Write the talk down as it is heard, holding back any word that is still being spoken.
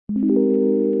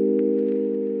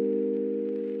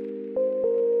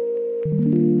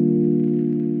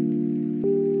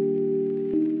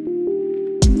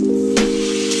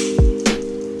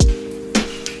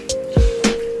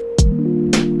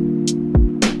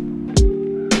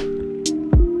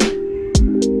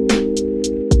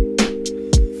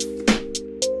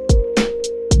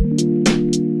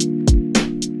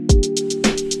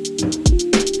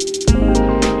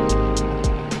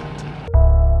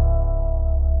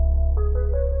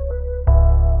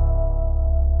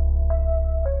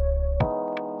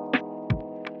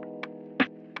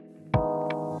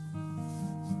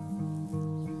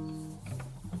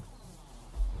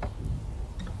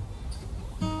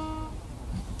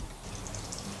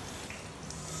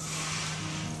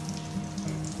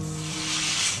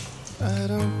I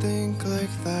don't think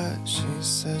like that, she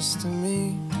says to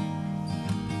me.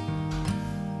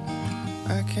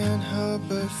 I can't help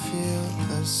but feel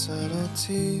the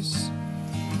subtleties.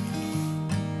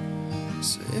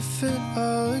 So if it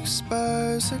all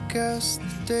expires, I guess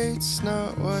the date's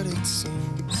not what it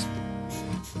seems.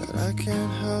 But I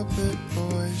can't help it,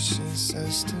 boy, she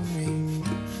says to me.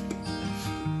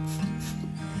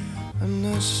 I'm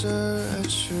not sure I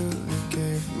truly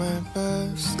gave my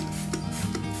best.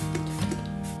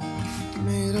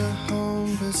 Made a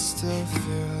home but still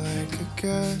feel like a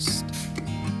guest.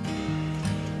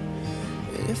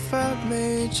 And if I've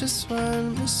made just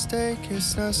one mistake,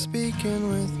 it's not speaking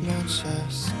with my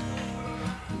chest.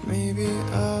 Maybe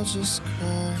I'll just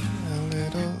cry a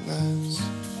little less.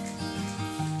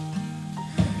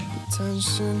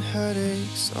 Tension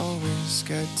headaches always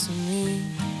get to me.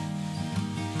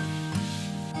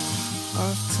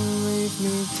 Often leave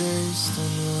me dazed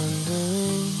and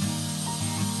wondering.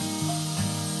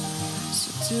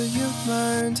 Do you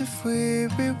mind if we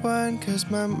rewind? 'Cause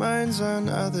my mind's on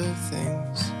other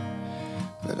things,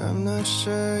 but I'm not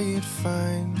sure you'd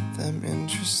find them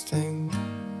interesting.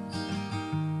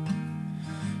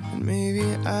 And maybe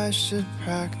I should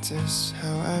practice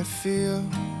how I feel,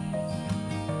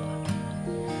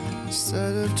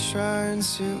 instead of trying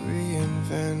to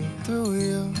reinvent the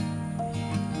wheel.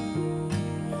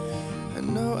 I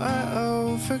know I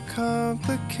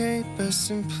overcomplicate, but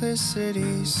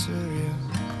simplicity's surreal.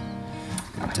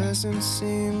 It doesn't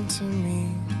seem to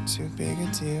me too big a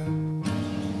deal.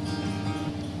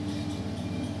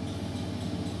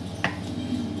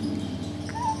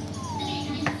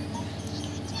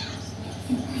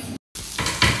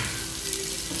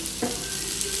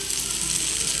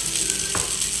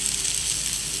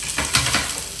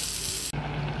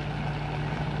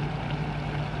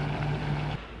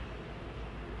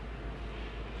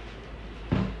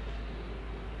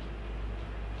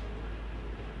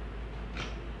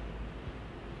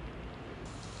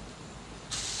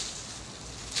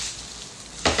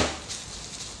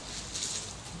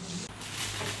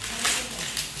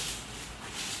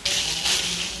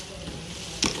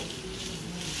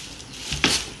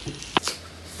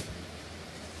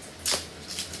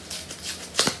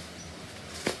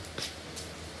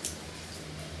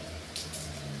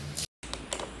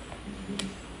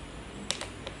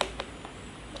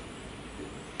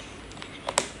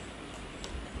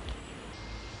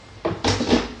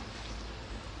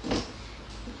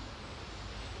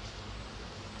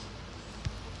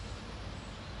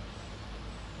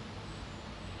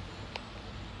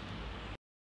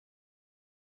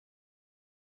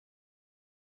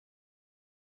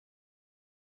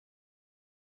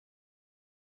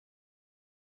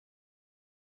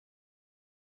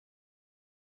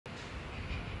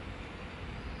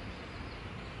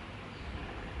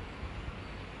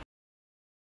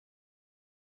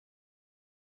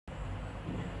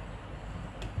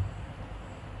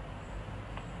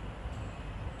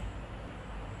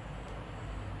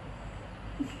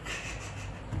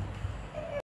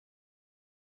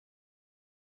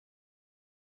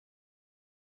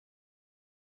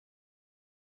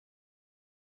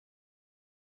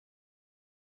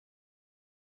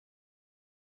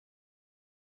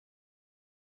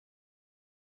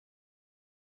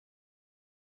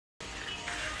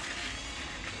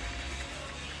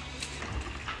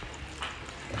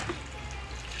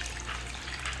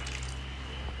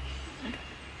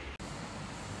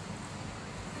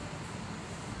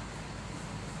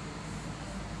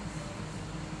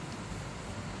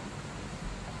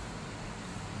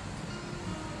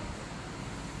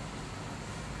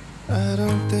 I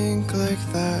don't think like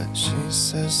that, she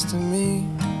says to me.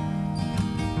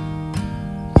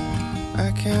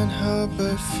 I can't help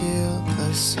but feel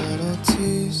the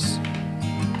subtleties.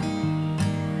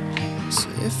 So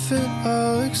if it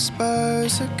all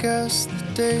expires, I guess the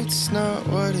date's not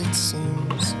what it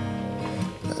seems.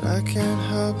 But I can't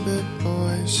help it,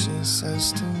 boy, she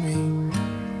says to me.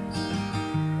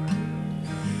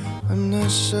 I'm not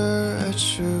sure I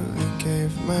truly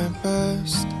gave my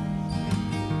best.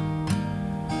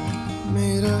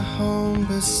 Made a home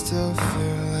but still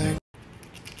feel like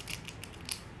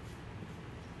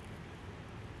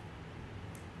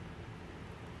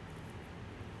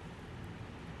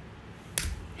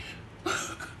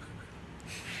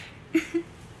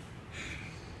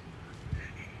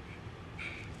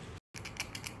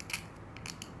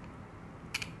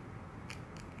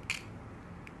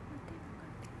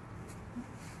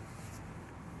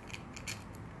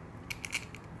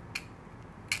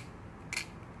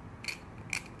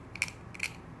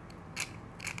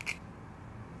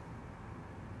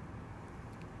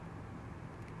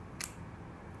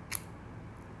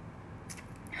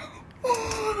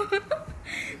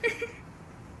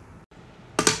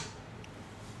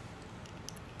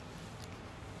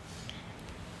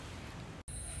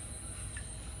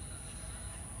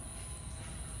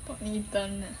Ni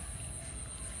done.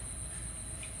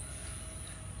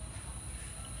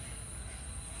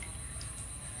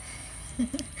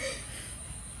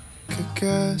 A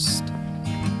guest.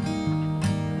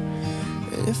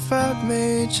 And if I've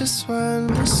made just one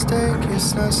mistake,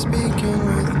 it's not speaking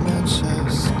with my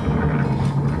chest.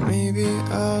 Maybe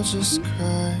I'll just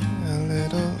cry a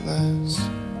little less.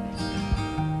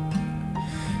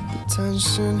 The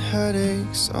tension,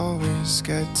 headaches always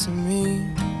get to me.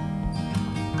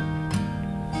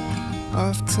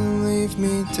 Often leave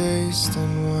me dazed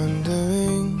and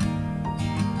wondering.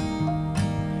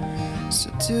 So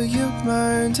do you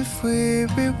mind if we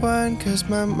rewind? 'Cause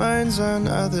my mind's on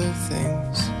other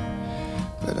things,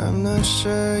 but I'm not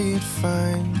sure you'd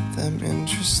find them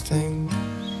interesting.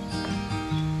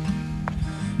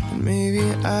 And maybe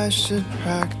I should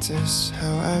practice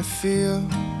how I feel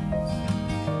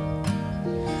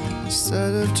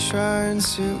instead of trying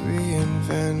to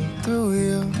reinvent the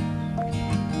wheel.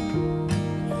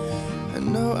 I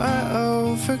know I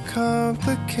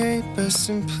overcomplicate, but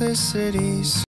simplicity's